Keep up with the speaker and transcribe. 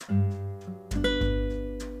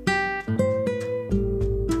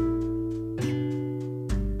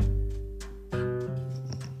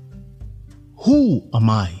Who am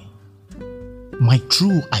I? My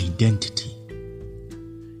true identity.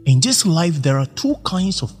 In this life, there are two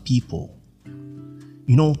kinds of people.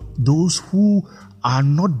 Those who are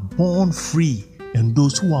not born free and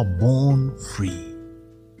those who are born free.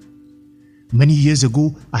 Many years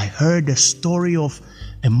ago, I heard the story of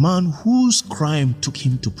a man whose crime took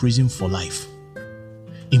him to prison for life.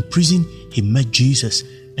 In prison, he met Jesus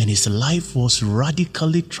and his life was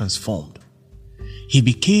radically transformed. He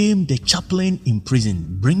became the chaplain in prison,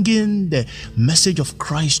 bringing the message of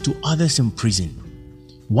Christ to others in prison.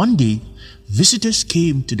 One day, visitors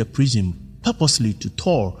came to the prison purposely to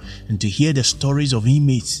tour and to hear the stories of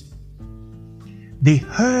inmates. They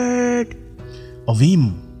heard of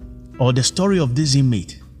him or the story of this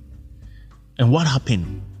inmate. And what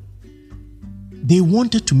happened? They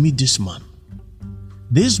wanted to meet this man.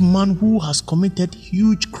 This man who has committed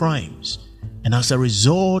huge crimes and as a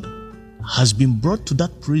result has been brought to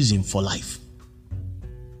that prison for life.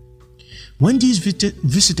 When these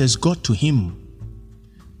visitors got to him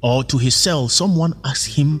or to his cell, someone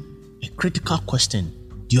asked him a critical question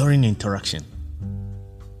during interaction.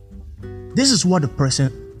 This is what the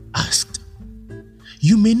person asked.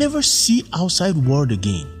 You may never see outside world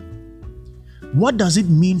again. What does it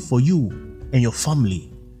mean for you and your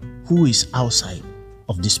family who is outside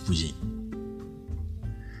of this prison?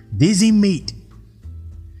 This inmate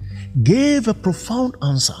gave a profound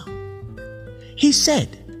answer. He said,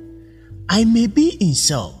 I may be in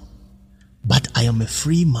cell, but I am a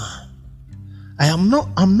free man. I'm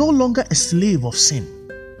no longer a slave of sin.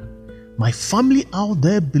 My family out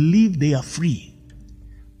there believe they are free,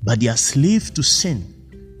 but they are slaves to sin,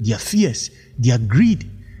 their fears, their greed,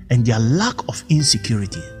 and their lack of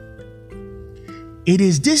insecurity. It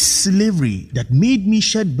is this slavery that made me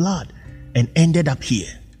shed blood and ended up here.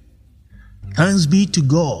 Thanks be to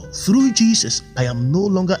God, through Jesus, I am no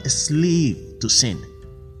longer a slave to sin.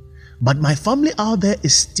 But my family out there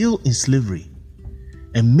is still in slavery.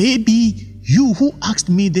 And maybe you who asked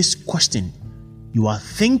me this question, you are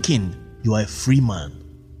thinking you are a free man,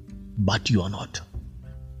 but you are not.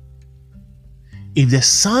 If the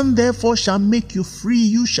Son therefore shall make you free,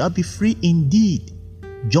 you shall be free indeed.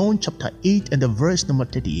 John chapter 8 and the verse number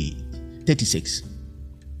 36.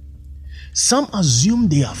 Some assume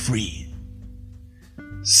they are free.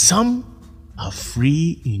 Some are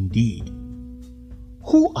free indeed.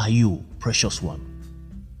 Who are you, precious one?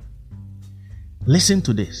 Listen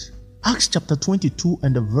to this. Acts chapter 22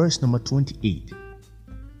 and the verse number 28.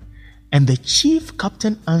 And the chief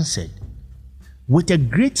captain answered, with a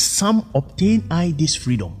great sum obtained I this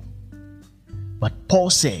freedom. But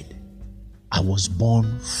Paul said, I was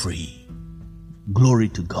born free. Glory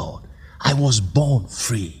to God. I was born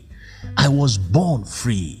free. I was born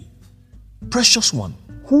free. Precious one,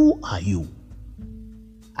 who are you?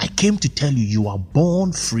 I came to tell you, you are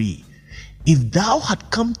born free. If thou had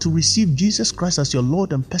come to receive Jesus Christ as your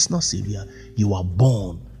Lord and personal Savior, you are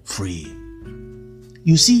born free.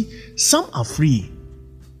 You see, some are free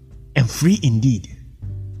and free indeed.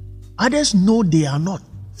 Others know they are not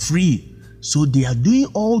free, so they are doing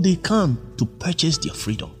all they can to purchase their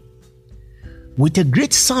freedom. With a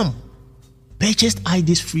great sum purchased I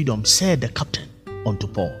this freedom, said the captain unto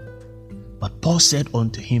Paul. But Paul said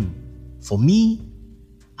unto him, for me,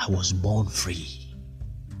 I was born free.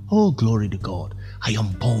 Oh, glory to God. I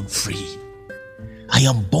am born free. I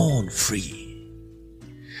am born free.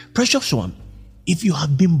 Precious one, if you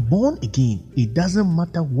have been born again, it doesn't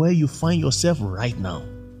matter where you find yourself right now.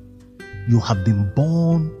 You have been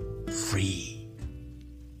born free.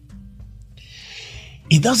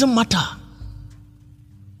 It doesn't matter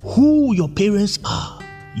who your parents are,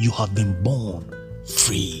 you have been born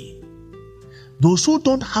free. Those who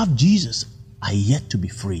don't have Jesus are yet to be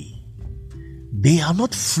free. They are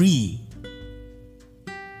not free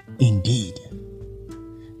indeed.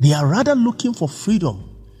 They are rather looking for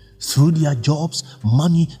freedom through their jobs,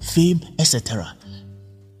 money, fame, etc.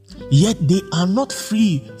 Yet they are not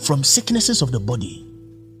free from sicknesses of the body.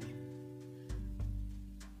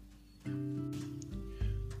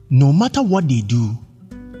 No matter what they do,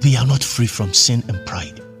 they are not free from sin and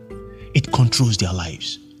pride. It controls their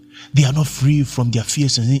lives. They are not free from their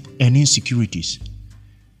fears and insecurities.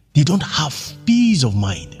 They don't have peace of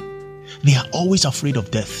mind. They are always afraid of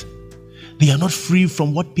death. They are not free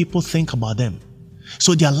from what people think about them.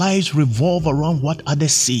 So their lives revolve around what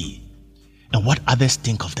others say and what others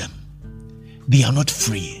think of them. They are not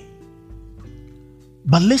free.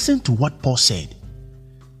 But listen to what Paul said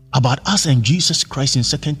about us and Jesus Christ in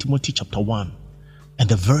 2 Timothy chapter 1 and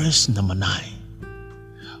the verse number 9.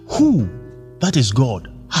 Who, that is God,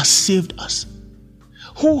 has saved us.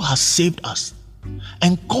 Who has saved us?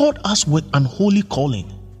 and called us with an holy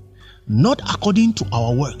calling, not according to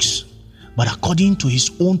our works, but according to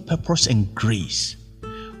his own purpose and grace,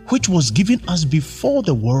 which was given us before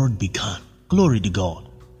the world began. Glory to God.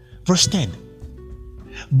 Verse 10.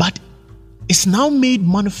 But is now made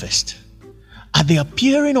manifest at the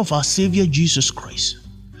appearing of our Savior Jesus Christ,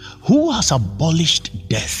 who has abolished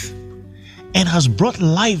death and has brought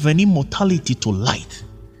life and immortality to light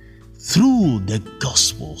through the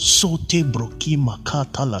gospel. Sote broki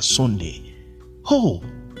makata la sonde.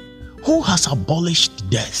 Who has abolished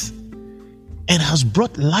death and has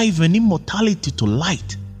brought life and immortality to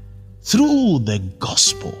light through the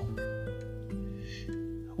gospel.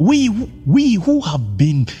 We who have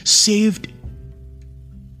been saved,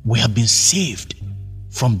 we have been saved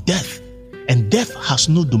from death, and death has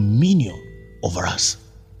no dominion over us.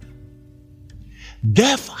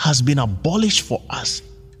 Death has been abolished for us,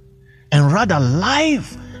 and rather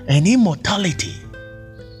life and immortality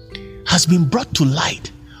has been brought to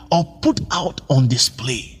light or put out on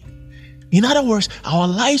display. In other words, our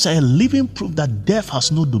lives are a living proof that death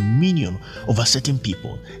has no dominion over certain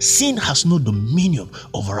people. Sin has no dominion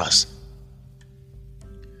over us.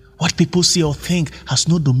 What people say or think has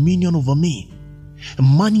no dominion over me.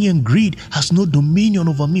 Money and greed has no dominion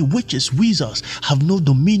over me. Witches, wizards have no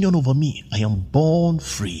dominion over me. I am born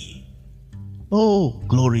free. Oh,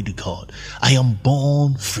 glory to God. I am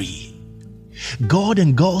born free. God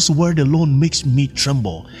and God's word alone makes me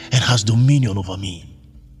tremble and has dominion over me.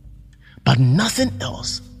 But nothing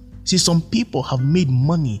else. See, some people have made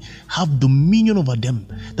money have dominion over them,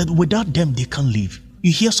 that without them they can't live.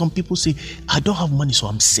 You hear some people say, I don't have money, so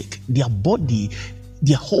I'm sick. Their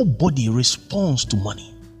whole body responds to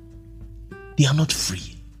money. They are not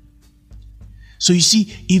free. So you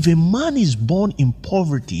see, if a man is born in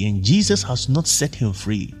poverty and Jesus has not set him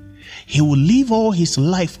free, he will live all his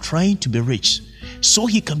life trying to be rich so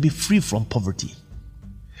he can be free from poverty.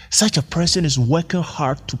 Such a person is working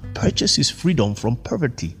hard to purchase his freedom from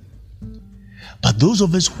poverty. But those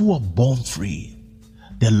of us who are born free,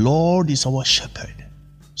 the Lord is our shepherd,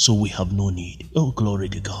 so we have no need. Oh, glory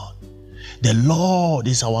to God. The Lord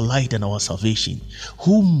is our light and our salvation.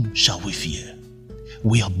 Whom shall we fear?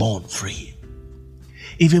 We are born free.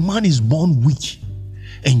 If a man is born weak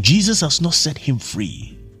and Jesus has not set him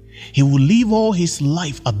free, he will live all his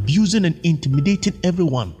life abusing and intimidating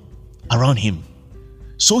everyone around him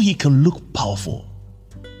so he can look powerful.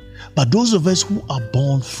 But those of us who are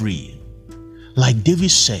born free, like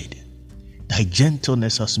David said, thy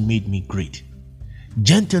gentleness has made me great.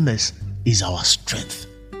 Gentleness is our strength.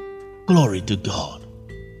 Glory to God.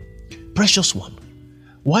 Precious one,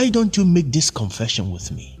 why don't you make this confession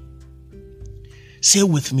with me? Say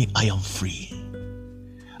with me, I am free.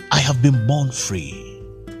 I have been born free.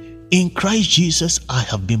 In Christ Jesus, I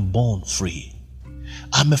have been born free.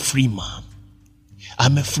 I'm a free man.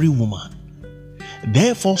 I'm a free woman.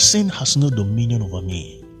 Therefore, sin has no dominion over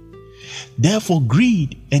me. Therefore,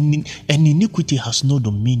 greed and iniquity has no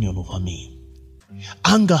dominion over me.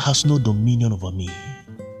 Anger has no dominion over me.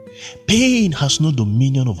 Pain has no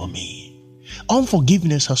dominion over me.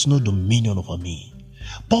 Unforgiveness has no dominion over me.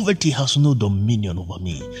 Poverty has no dominion over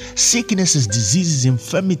me. Sicknesses, diseases,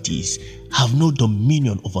 infirmities have no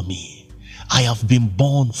dominion over me. I have been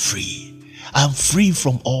born free. I am free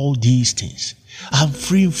from all these things. I am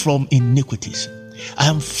free from iniquities. I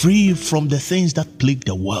am free from the things that plague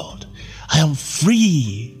the world. I am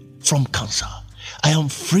free from cancer. I am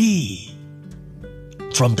free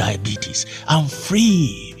from diabetes. I'm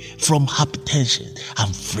free from hypertension.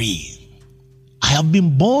 I'm free. I have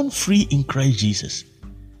been born free in Christ Jesus.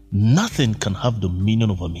 Nothing can have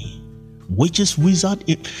dominion over me. Witches, wizard,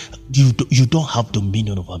 you don't have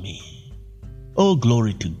dominion over me. Oh,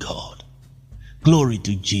 glory to God. Glory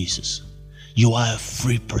to Jesus. You are a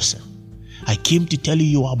free person. I came to tell you,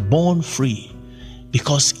 you are born free,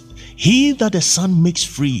 because he that the Son makes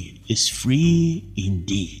free is free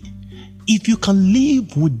indeed. If you can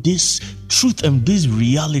live with this truth and this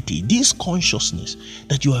reality, this consciousness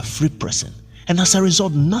that you are a free person, and as a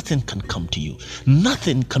result, nothing can come to you.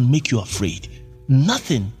 Nothing can make you afraid.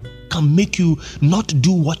 Nothing can make you not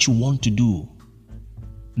do what you want to do.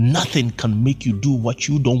 Nothing can make you do what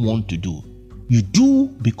you don't want to do. You do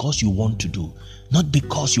because you want to do, not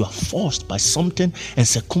because you are forced by something and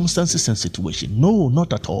circumstances and situation. No,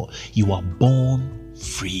 not at all. You are born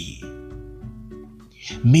free.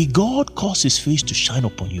 May God cause his face to shine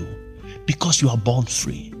upon you because you are born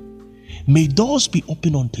free. May doors be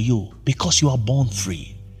open unto you because you are born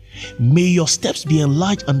free. May your steps be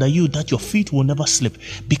enlarged under you that your feet will never slip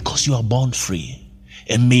because you are born free.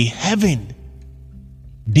 And may heaven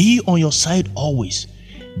be on your side always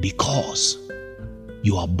because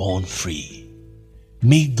you are born free.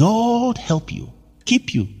 May God help you,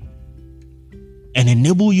 keep you, and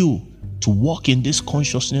enable you to walk in this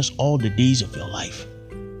consciousness all the days of your life.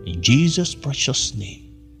 In Jesus' precious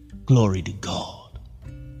name, glory to God.